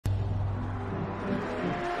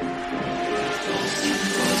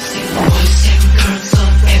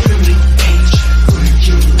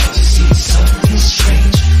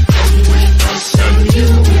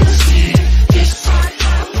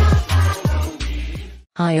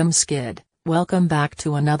Hi, I'm Skid. Welcome back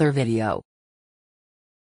to another video.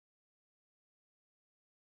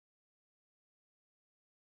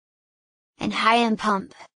 And hi, I'm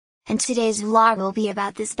Pump. And today's vlog will be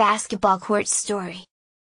about this basketball court story.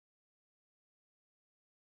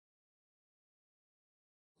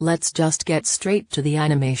 Let's just get straight to the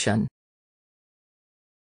animation.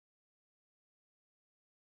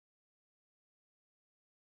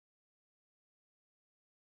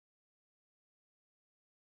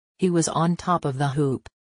 He was on top of the hoop.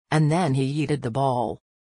 And then he yeeted the ball.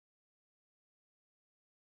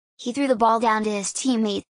 He threw the ball down to his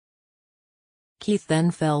teammate. Keith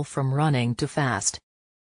then fell from running too fast.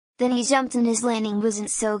 Then he jumped and his landing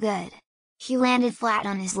wasn't so good. He landed flat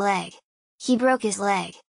on his leg. He broke his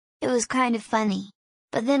leg. It was kind of funny.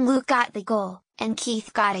 But then Luke got the goal, and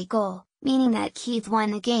Keith got a goal, meaning that Keith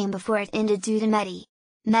won the game before it ended due to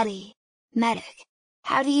medic.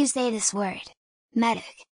 How do you say this word?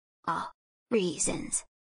 Medic. Reasons.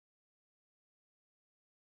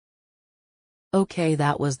 Okay,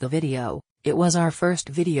 that was the video. It was our first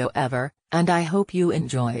video ever, and I hope you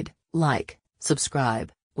enjoyed. Like,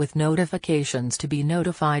 subscribe, with notifications to be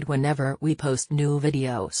notified whenever we post new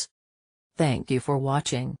videos. Thank you for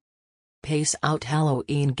watching. Peace out,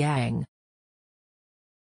 Halloween gang.